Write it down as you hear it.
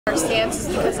Our stance is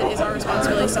because it is our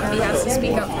responsibility. Somebody has to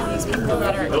speak up for these people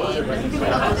that are in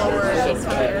lower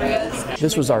income areas.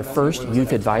 This was our first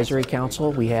Youth Advisory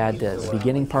Council. We had the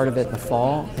beginning part of it in the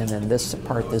fall and then this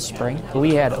part this spring.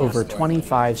 We had over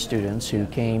 25 students who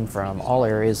came from all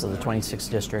areas of the 26th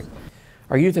district.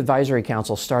 Our Youth Advisory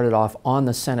Council started off on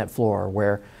the Senate floor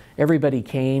where everybody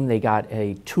came, they got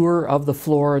a tour of the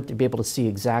floor to be able to see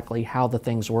exactly how the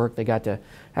things work. They got to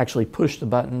actually push the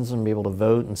buttons and be able to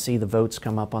vote and see the votes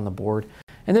come up on the board.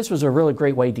 And this was a really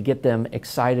great way to get them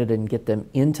excited and get them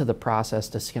into the process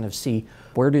to kind of see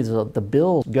where do the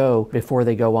bills go before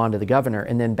they go on to the governor,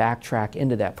 and then backtrack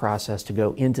into that process to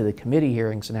go into the committee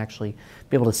hearings and actually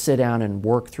be able to sit down and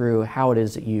work through how it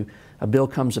is that a bill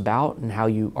comes about and how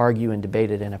you argue and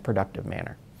debate it in a productive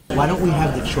manner. Why don't we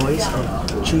have the choice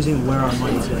of choosing where our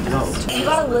money is going to go? You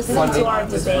got to listen to our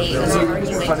debate and our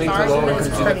argument. Our argument is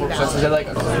pretty valid.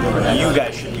 You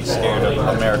guys should be scared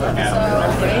of America now.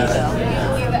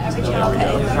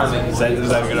 Is that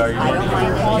a good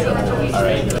argument? All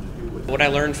right. What I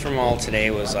learned from all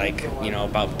today was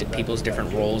about people's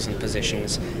different roles and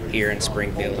positions here in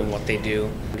Springfield and what they do.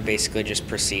 Basically just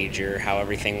procedure, how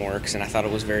everything works, and I thought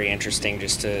it was very interesting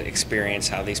just to experience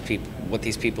what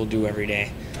these people do every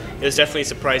day. It was definitely a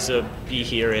surprise to be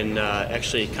here and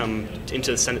actually come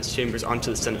into the Senate chambers, onto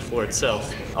the Senate floor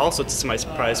itself. Also, to my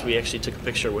surprise, we actually took a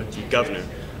picture with the governor.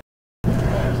 The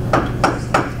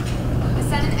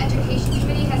Senate Education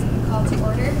Committee has been called to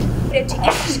order. To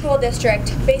each school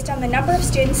district based on the number of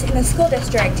students in the school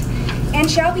district and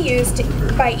shall be used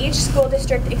by each school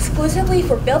district exclusively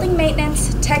for building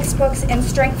maintenance, textbooks, and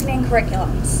strengthening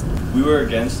curriculums. We were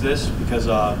against this because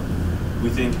we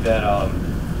think that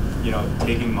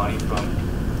taking money from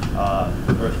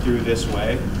or through this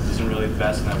way isn't really the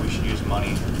best, and that we should use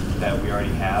money that we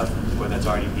already have or that's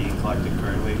already being collected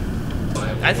currently.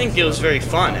 I think it was very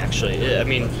fun, actually. I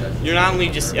mean, you're not only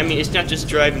just, it's not just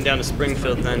driving down to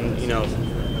Springfield and then,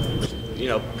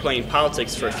 playing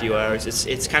politics for a few hours.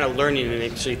 It's kind of learning and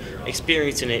actually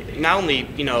experiencing it, not only,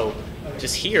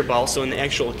 just here, but also in the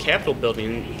actual Capitol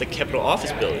building, the Capitol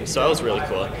office building. So that was really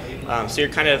cool. So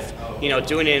you're kind of,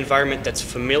 doing an environment that's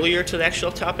familiar to the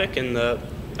actual topic and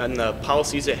the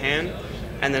policies at hand,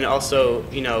 and then also,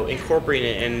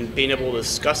 incorporating it and being able to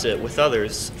discuss it with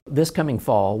others. This coming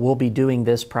fall, we'll be doing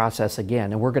this process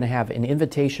again, and we're going to have an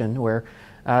invitation where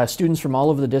students from all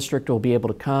over the district will be able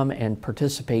to come and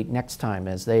participate next time.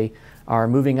 As they are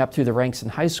moving up through the ranks in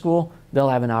high school, they'll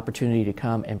have an opportunity to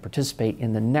come and participate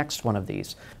in the next one of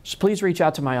these. So please reach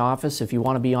out to my office if you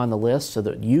want to be on the list so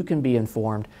that you can be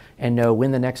informed and know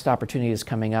when the next opportunity is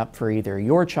coming up for either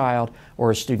your child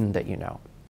or a student that you know.